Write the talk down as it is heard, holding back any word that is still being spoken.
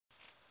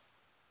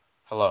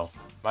Hello,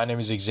 my name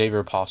is Xavier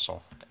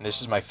Apostol, and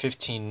this is my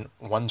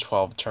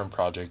 15-112 term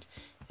project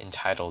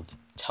entitled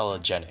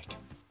Telegenic.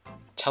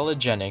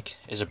 Telegenic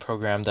is a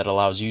program that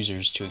allows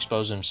users to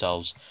expose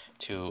themselves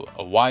to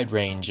a wide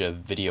range of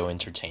video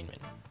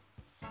entertainment.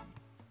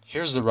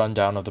 Here's the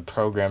rundown of the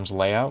program's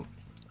layout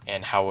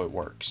and how it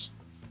works.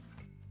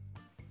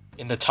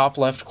 In the top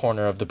left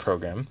corner of the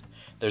program,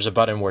 there's a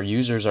button where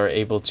users are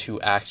able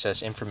to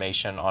access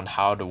information on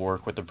how to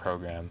work with the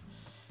program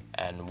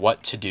and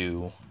what to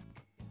do.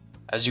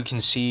 As you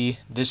can see,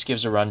 this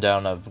gives a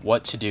rundown of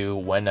what to do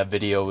when a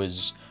video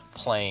is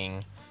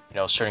playing,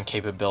 certain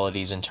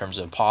capabilities in terms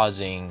of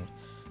pausing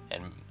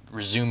and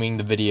resuming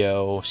the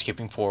video,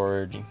 skipping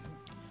forward,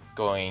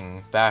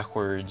 going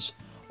backwards,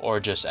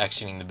 or just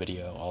exiting the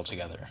video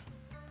altogether.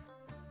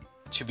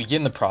 To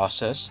begin the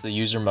process, the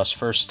user must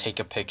first take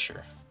a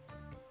picture.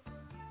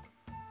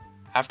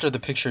 After the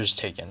picture is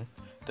taken,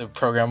 the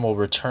program will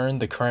return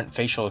the current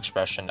facial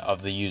expression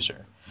of the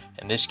user.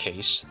 In this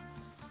case,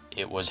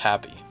 it was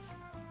happy.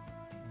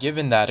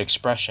 Given that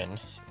expression,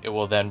 it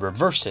will then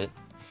reverse it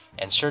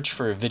and search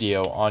for a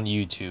video on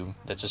YouTube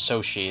that's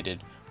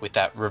associated with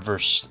that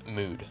reversed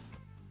mood.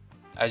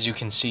 As you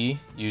can see,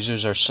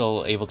 users are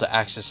still able to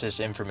access this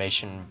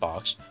information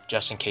box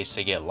just in case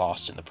they get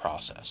lost in the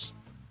process.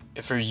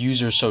 If a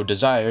user so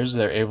desires,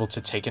 they're able to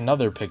take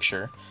another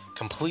picture,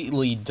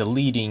 completely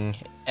deleting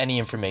any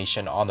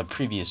information on the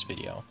previous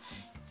video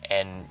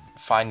and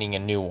finding a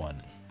new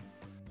one.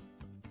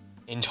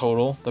 In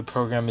total, the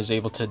program is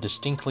able to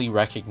distinctly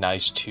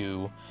recognize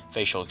two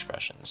facial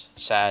expressions,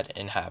 sad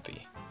and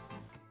happy.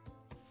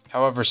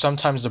 However,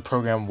 sometimes the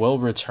program will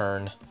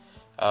return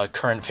a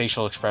current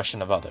facial expression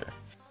of other.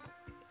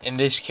 In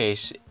this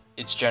case,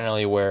 it's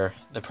generally where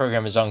the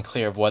program is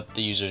unclear of what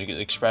the user's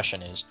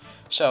expression is,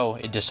 so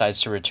it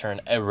decides to return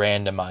a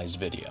randomized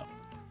video.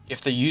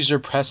 If the user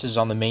presses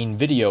on the main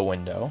video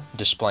window,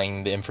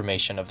 displaying the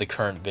information of the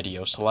current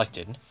video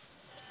selected,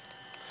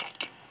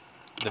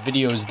 the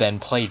video is then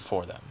played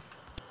for them.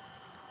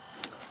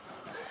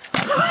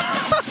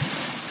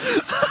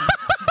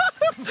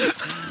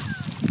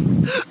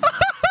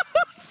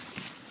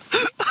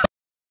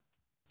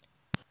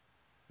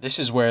 This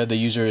is where the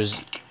user is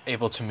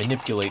able to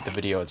manipulate the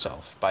video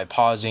itself by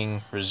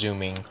pausing,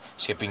 resuming,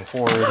 skipping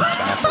forward,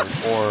 backward,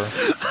 or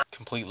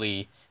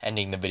completely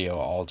ending the video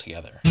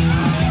altogether.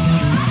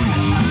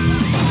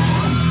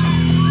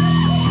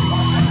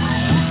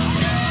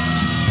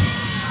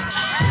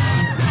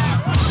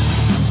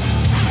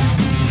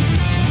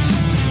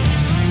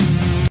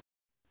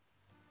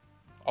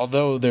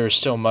 Although there is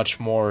still much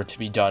more to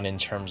be done in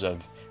terms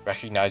of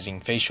recognizing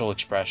facial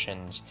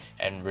expressions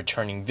and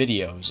returning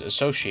videos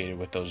associated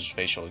with those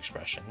facial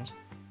expressions,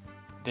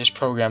 this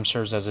program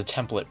serves as a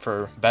template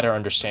for better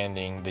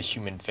understanding the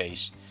human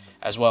face,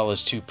 as well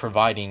as to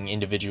providing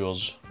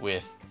individuals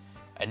with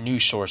a new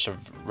source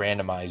of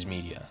randomized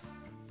media.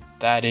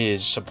 That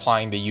is,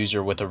 supplying the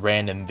user with a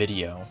random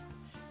video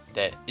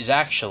that is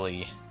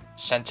actually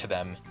sent to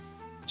them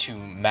to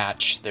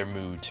match their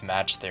mood, to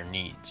match their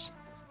needs.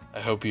 I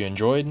hope you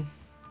enjoyed.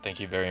 Thank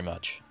you very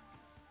much.